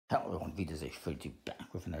Hello everyone, Vito's32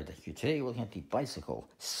 back with another deck here. Today we're looking at the Bicycle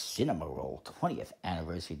Cinnamoroll 20th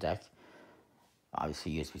Anniversary deck.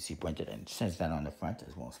 Obviously USB-C printed, and it says that on the front,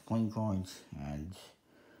 as well as playing cards. And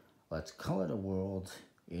let's color the world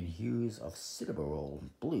in hues of Cinnamoroll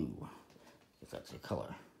blue, if that's the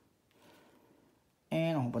color.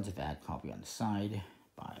 And a whole bunch of ad copy on the side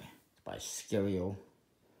by Sanrio,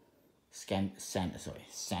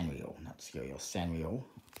 not Scario, Sanrio.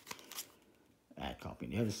 Ad copy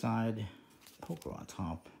on the other side, poker on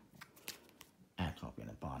top, ad copy on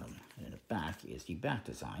the bottom, and in the back is the back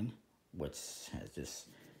design, which has this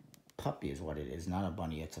puppy is what it is, not a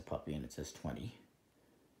bunny, it's a puppy, and it says 20.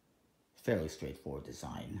 Fairly straightforward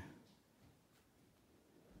design.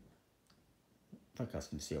 For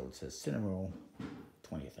custom seal, it says Cinnamoroll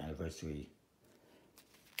 20th Anniversary.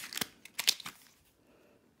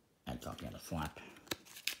 Ad copy on the flap.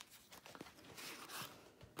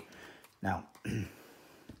 Now,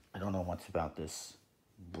 I don't know much about this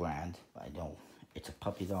brand, but I know it's a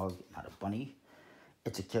puppy dog, not a bunny.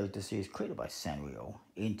 It's a character series created by Sanrio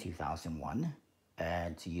in 2001,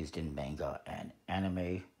 and it's used in manga and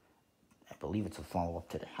anime. I believe it's a follow-up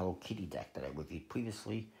to the Hello Kitty deck that I reviewed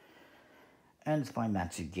previously, and it's by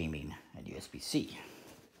Matsu Gaming and USB-C.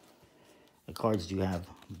 The cards do have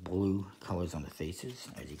blue colors on the faces,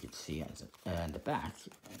 as you can see, and the back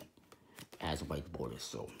has white borders,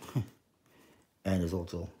 so... And there's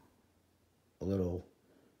also a little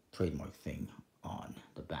trademark thing on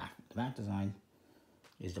the back. The back design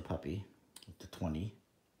is the puppy with the 20,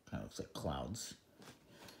 kind of looks like clouds.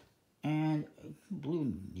 And blue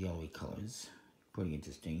and yellowy colors, pretty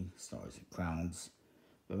interesting, stars and crowns,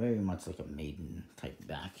 but very much like a maiden type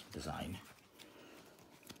back design.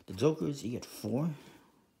 The Jokers, you get 4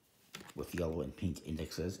 with yellow and pink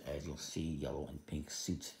indexes, as you'll see yellow and pink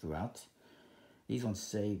suits throughout. These ones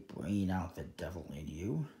say, bring out the devil in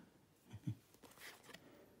you,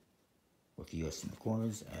 with US in the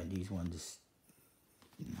corners, and these ones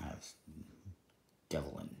have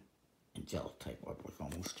devil and angelic type artwork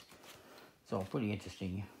almost. So pretty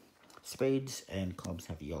interesting. Spades and clubs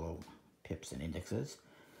have yellow pips and indexes.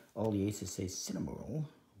 All the aces say Cinnamoroll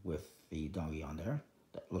with the doggy on there.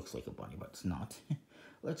 That looks like a bunny, but it's not.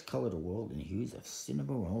 Let's color the world in hues of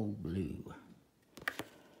Cinnamoroll blue.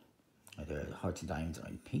 The hearts and diamonds are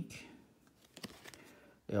in pink.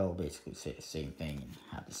 They all basically say the same thing and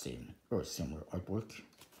have the same or similar artwork.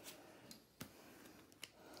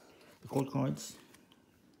 The cold cards,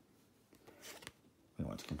 we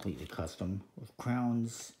want to completely custom with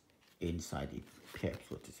crowns inside the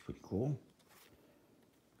pips, which is pretty cool.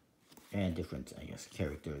 And different, I guess,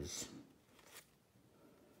 characters.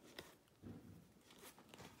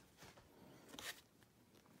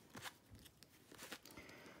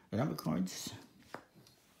 The number cards,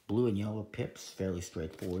 blue and yellow pips, fairly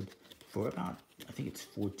straightforward. For about, I think it's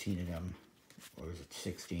 14 of them, or is it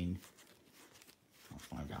 16? I'll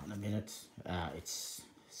find out in a minute. It's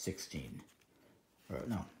 16. Or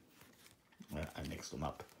no, I mixed them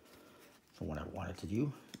up for what I wanted to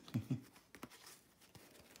do.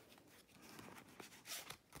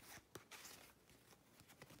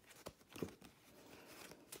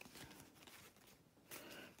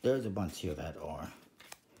 There's a bunch here that are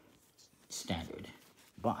standard,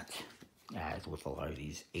 but as with a lot of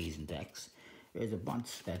these Asian decks, there's a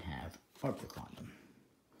bunch that have artwork on them.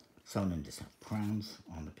 Some of them just have crowns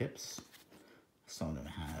on the pips, some of them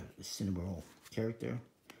have the Cinnamoroll character,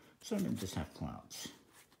 some of them just have clouds.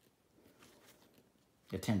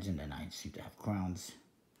 The 10s and the 9s seem to have crowns,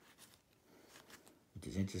 which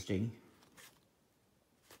is interesting.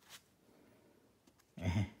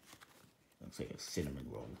 Looks like a cinnamon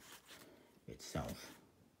roll itself.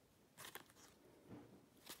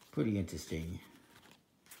 Pretty interesting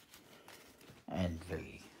and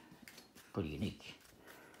pretty unique.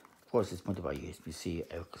 Of course, it's printed by USB-C,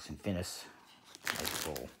 Erickson Finis, has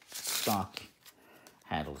full stock,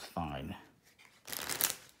 handles fine,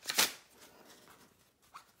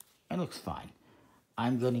 and looks fine.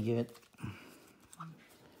 I'm gonna give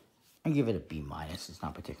it a B-. It's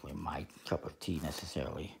not particularly my cup of tea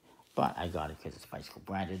necessarily, but I got it because it's Bicycle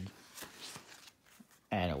branded.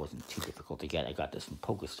 And it wasn't too difficult to get. I got this from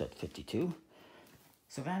PokerStud52.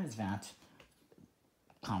 So that is that.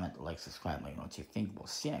 Comment, like, subscribe, let me know what you think. We'll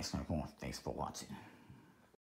see you next time. Thanks for watching.